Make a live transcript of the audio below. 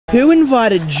Who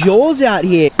invited Jaws out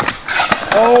here?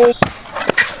 Oh.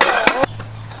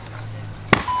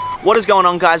 What is going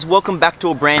on, guys? Welcome back to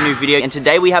a brand new video, and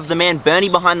today we have the man Bernie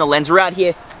behind the lens. We're out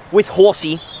here with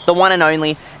Horsey, the one and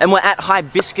only, and we're at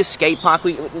Hibiscus Skate Park.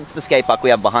 It's the skate park we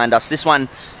have behind us. This one,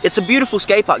 it's a beautiful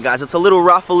skate park, guys. It's a little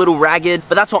rough, a little ragged,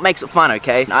 but that's what makes it fun,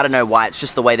 okay? I don't know why, it's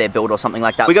just the way they're built or something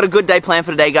like that. We got a good day planned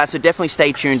for today, guys, so definitely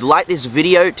stay tuned. Like this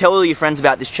video, tell all your friends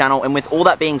about this channel, and with all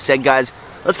that being said, guys,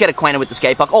 let's get acquainted with the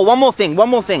skate park. Oh, one more thing.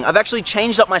 I've actually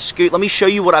changed up my scoot. Let me show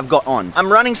you what I've got on. I'm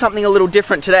running something a little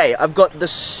different today. I've got the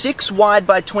 6 wide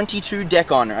by 22 deck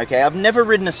on, okay? I've never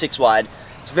ridden a 6 wide.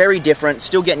 It's very different,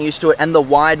 still getting used to it, and the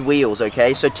wide wheels,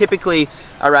 okay? So typically,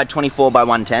 I ride 24 by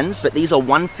 110s, but these are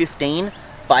 115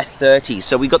 by 30.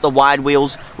 So we got the wide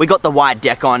wheels, we got the wide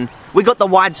deck on, we got the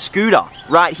wide scooter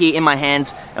right here in my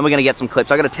hands, and we're gonna get some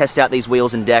clips. I gotta test out these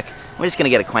wheels and deck. We're just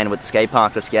gonna get acquainted with the skate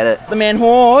park. Let's get it. The man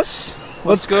Horse.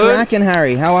 What's good? Cracking,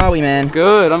 Harry? How are we, man?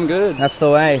 Good, I'm good. That's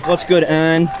the way. What's good,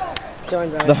 Ern?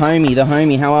 Doing great. The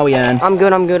homie. How are we, Ern? I'm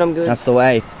good. That's the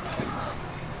way.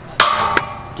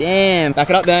 Damn.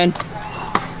 Back it up, Ben.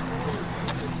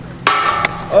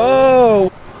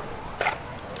 Oh.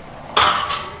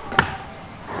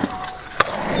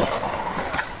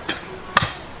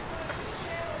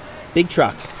 Big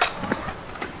truck.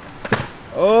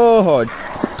 Oh.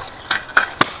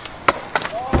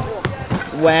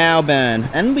 Wow, Ben.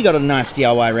 And we got a nice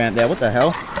D.I.Y ramp there. What the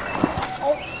hell?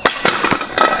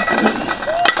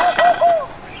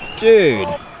 Dude.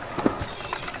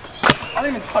 I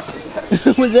didn't even touch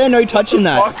it. Was there no touching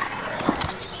that?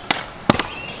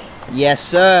 Yes,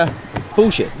 sir.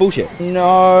 Bullshit.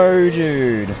 No,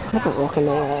 dude. Look at rocking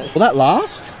there. Will that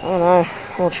last? I don't know.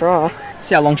 I'll try.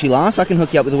 See how long she lasts. I can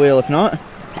hook you up with a wheel if not.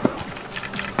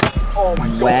 Oh my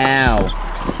god. Wow.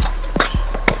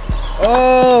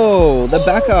 Oh, the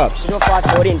backups. Do a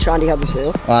 540 and try and help this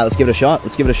wheel. Alright, let's give it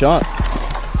a shot.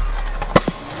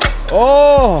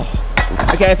 Oh!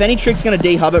 Okay, if any trick's gonna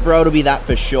de-hub it, bro, it'll be that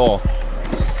for sure.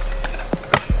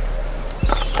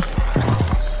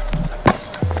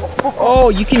 Oh,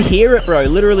 you can hear it, bro,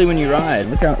 literally when you ride.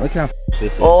 Look how this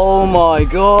is. Oh my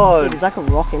god. There's like a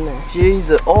rock in there.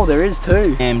 Jesus. Oh, there is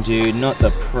too. Damn, dude, not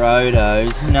the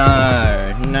protos.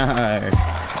 No.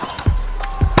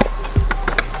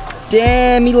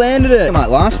 Damn, he landed it. It might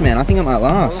last, man. I think it might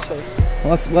last.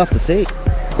 Well, we'll have to see.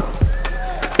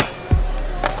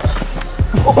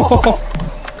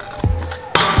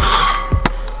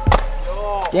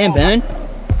 Damn, Ben.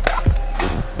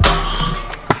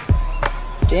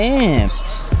 Damn.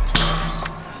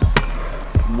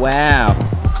 Wow.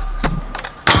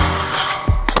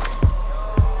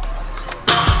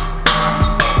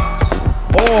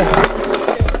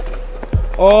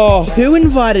 Oh, who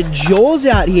invited Jaws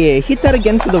out here? Hit that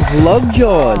again for the vlog,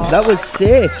 Jaws. That was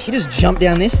sick. He just jumped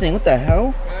down this thing. What the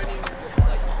hell?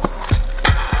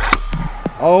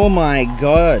 Oh my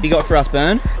god. What you got for us,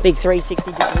 Bern? Big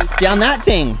 360 degrees. Down that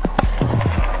thing.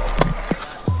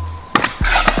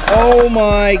 Oh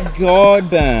my god,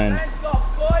 Bern.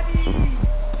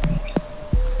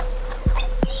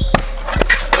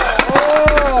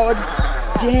 Oh,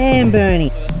 damn,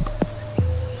 Bernie.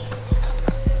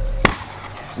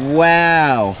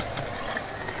 Wow.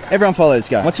 Everyone follow this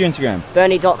guy. What's your Instagram?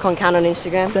 Bernie.concan on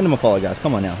Instagram. Send him a follow, guys.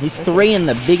 Come on now. He's 3 in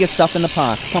the biggest stuff in the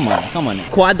park. Come on now.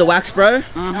 Quad the wax, bro.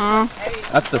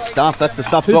 That's the stuff.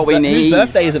 That's what we need. Whose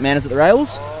birthday is it, man? Is it the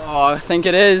Rails? Oh, I think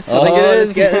it is.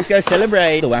 Let's go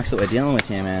celebrate the wax that we're dealing with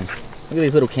here, man. Look at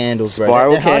these little candles, bro.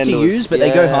 Spiral They're hard candles. to use, but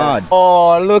they go hard.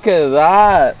 Oh, look at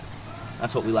that.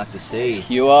 That's what we like to see.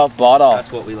 Pure butter.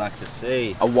 That's what we like to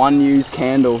see. A one-use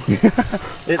candle.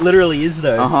 It literally is,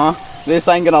 though. This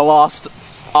ain't gonna last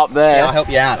up there. Yeah,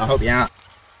 I'll help you out.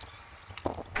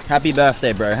 Happy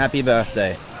birthday, bro. Happy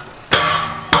birthday.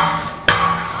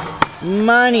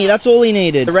 Money, that's all he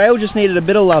needed. The rail just needed a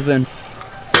bit of loving.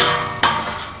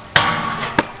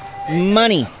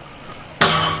 Money.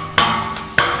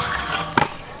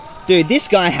 Dude, this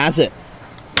guy has it.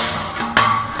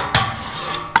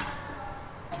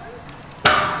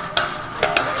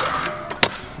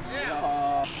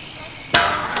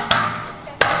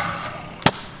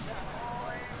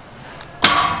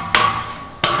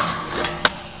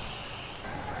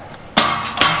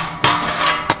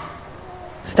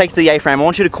 Let's take the A-frame. I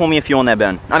want you to call me if you're on there,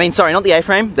 Ben. I mean, sorry, not the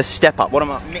A-frame, the step-up. What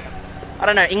am I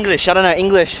don't know English.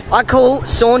 I call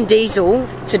Saundezy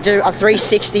to do a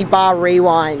 360 bar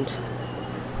rewind.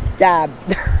 Dab.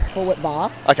 Forward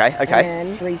bar. Okay. And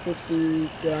then 360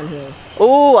 downhill.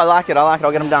 Oh, I like it. I'll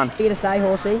get them done. What are you to say,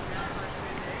 Horsey?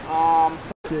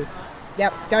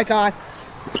 Yep, go Kai.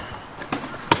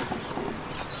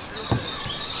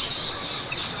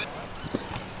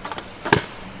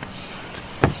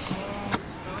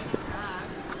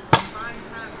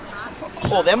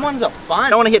 Oh, them ones are fun. I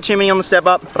don't want to hit too many on the step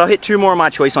up, but I'll hit 2 more of my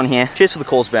choice on here. Cheers for the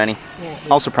calls, Bernie. Yeah.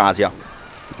 I'll surprise you.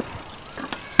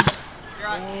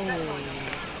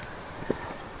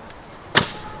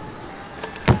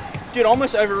 Dude,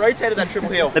 almost over-rotated that triple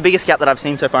heel. The biggest gap that I've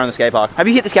seen so far in the skate park. Have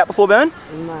you hit this gap before, Bern?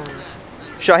 No.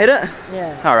 Should I hit it?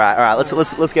 Yeah. All right. Let's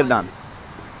get it done.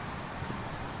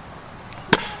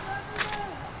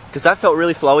 Because that felt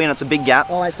really flowy and it's a big gap.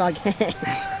 Oh, it's not good.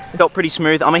 Felt pretty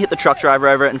smooth. I'm gonna hit the truck driver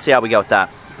over it and see how we go with that.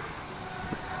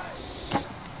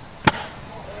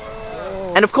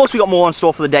 And of course we got more on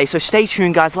store for the day, so stay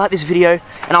tuned guys, like this video,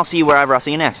 and I'll see you wherever I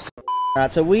see you next.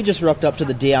 Alright, so we just rocked up to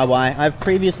the D.I.Y. I've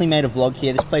previously made a vlog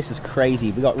here. This place is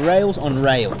crazy. We got rails on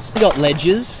rails. We got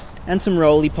ledges and some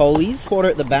roly-polies. Quarter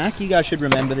at the back. You guys should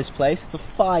remember this place. It's a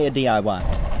fire D.I.Y.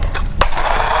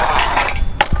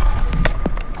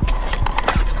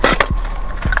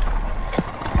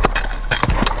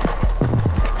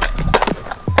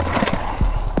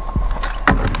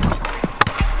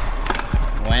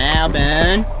 Wow,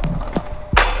 Ben.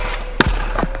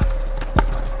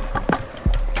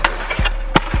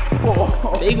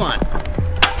 Big one.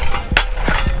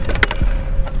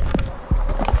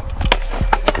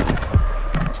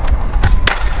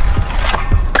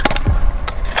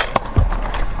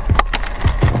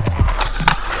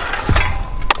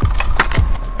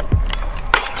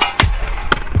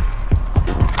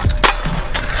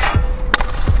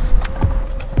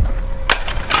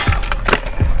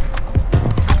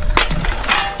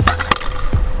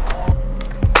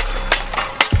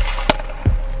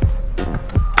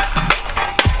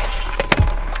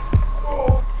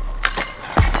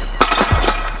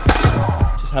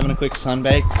 Having a quick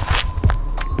sunbake.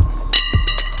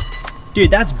 Dude,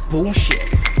 that's bullshit.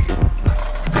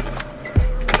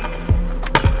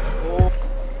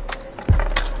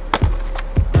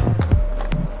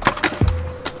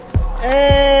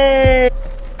 Hey!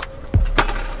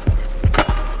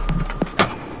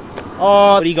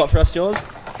 Oh, what do you got for us, Jaws?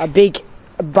 A big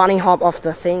bunny hop off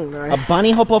the thing, bro. A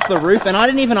bunny hop off the roof, and I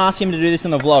didn't even ask him to do this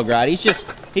in the vlog, right? He's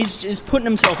just putting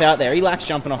himself out there. He likes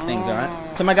jumping off things, alright?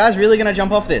 So my guy's really gonna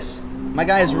jump off this. My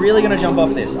guy is really gonna jump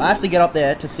off this. I have to get up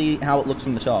there to see how it looks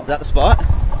from the top. Is that the spot?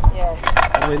 Yeah.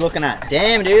 What are we looking at?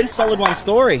 Damn, dude. Solid one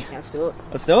story. Yeah, let's do it.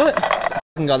 Let's do it.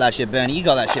 You got that shit, Bernie. You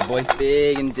got that shit, boy.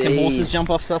 Big indeed. Can horses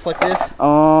jump off stuff like this?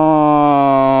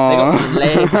 Oh. They got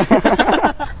legs.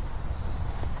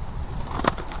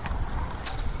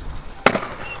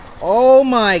 Oh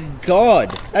my god.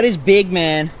 That is big,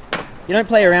 man. You don't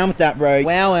play around with that, bro.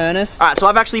 Wow, Ernest. Alright, so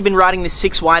I've actually been riding this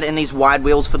 6 wide and these wide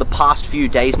wheels for the past few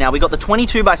days now. We got the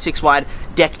 22x6 wide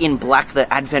deck in black, the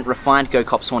Advent Refined Go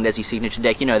Cop Saundezy signature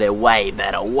deck. You know they're way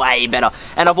better, way better.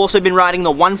 And I've also been riding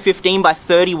the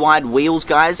 115x30 wide wheels,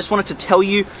 guys. Just wanted to tell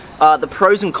you the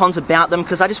pros and cons about them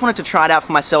because I just wanted to try it out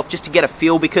for myself just to get a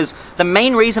feel, because the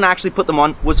main reason I actually put them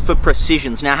on was for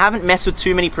precisions. Now I haven't messed with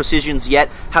too many precisions yet,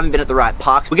 haven't been at the right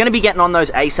parks. We're going to be getting on those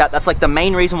ASAP. That's like the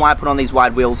main reason why I put on these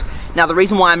wide wheels. Now the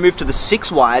reason why I moved to the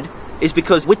 6 wide is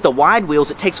because with the wide wheels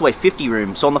it takes away 50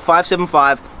 room. So on the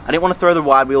 575 I didn't want to throw the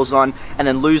wide wheels on and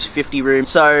then lose 50 room.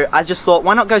 So I just thought,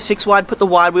 why not go 6 wide, put the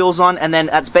wide wheels on, and then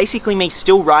that's basically me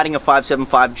still riding a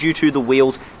 575 due to the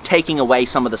wheels taking away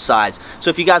some of the size. So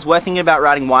if you guys were thinking about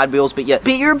riding wide wheels but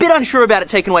you're a bit unsure about it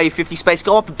taking away your 50 space,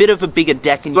 go up a bit of a bigger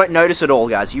deck and you won't notice it all,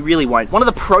 guys. You really won't. One of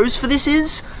the pros for this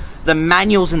is the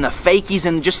manuals and the fakies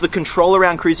and just the control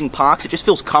around cruising parks. It just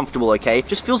feels comfortable, okay? It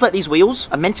just feels like these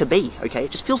wheels are meant to be, okay? It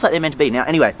just feels like they're meant to be. Now,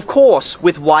 anyway, of course,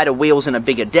 with wider wheels and a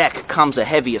bigger deck comes a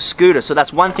heavier scooter. So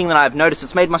that's one thing that I've noticed.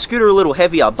 It's made my scooter a little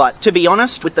heavier, but to be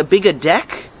honest, with the bigger deck,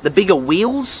 the bigger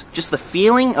wheels, just the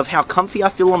feeling of how comfy I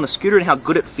feel on the scooter and how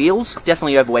good it feels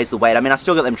definitely overweighs the weight. I mean, I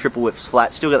still got them triple whips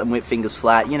flat, still got them whip fingers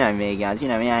flat. You know me, guys. You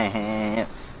know me.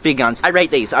 Big guns. I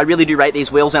rate these. I really do rate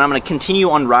these wheels, and I'm going to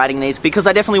continue on riding these because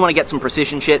I definitely want to get some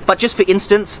precision shit. But just for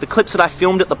instance, the clips that I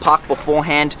filmed at the park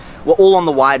beforehand were all on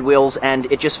the wide wheels,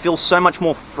 and it just feels so much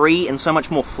more free and so much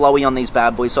more flowy on these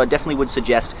bad boys, so I definitely would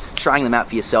suggest trying them out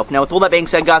for yourself. Now, with all that being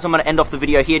said, guys, I'm going to end off the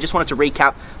video here. Just wanted to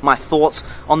recap my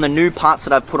thoughts on the new parts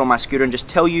that I've put on my scooter and just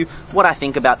tell you what I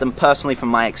think about them personally from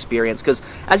my experience, because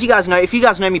as you guys know, if you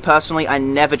guys know me personally, I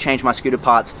never change my scooter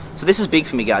parts, so this is big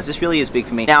for me, guys. This really is big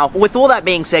for me. Now, with all that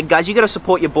being said, guys, you got to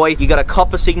support your boy. You got a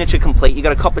copper signature complete, you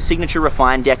got a copper signature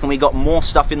refined deck, and we got more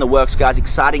stuff in the works, guys.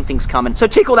 Exciting things coming. So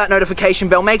tickle that notification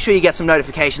bell. Make sure you get some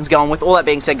notifications going. With all that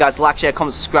being said, guys, like, share,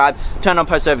 comment, subscribe, turn on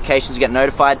post notifications to get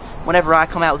notified whenever I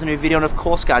come out with a new video. And of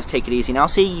course, guys, take it easy. And I'll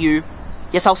see you,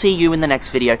 yes, I'll see you in the next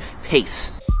video.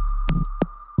 Peace.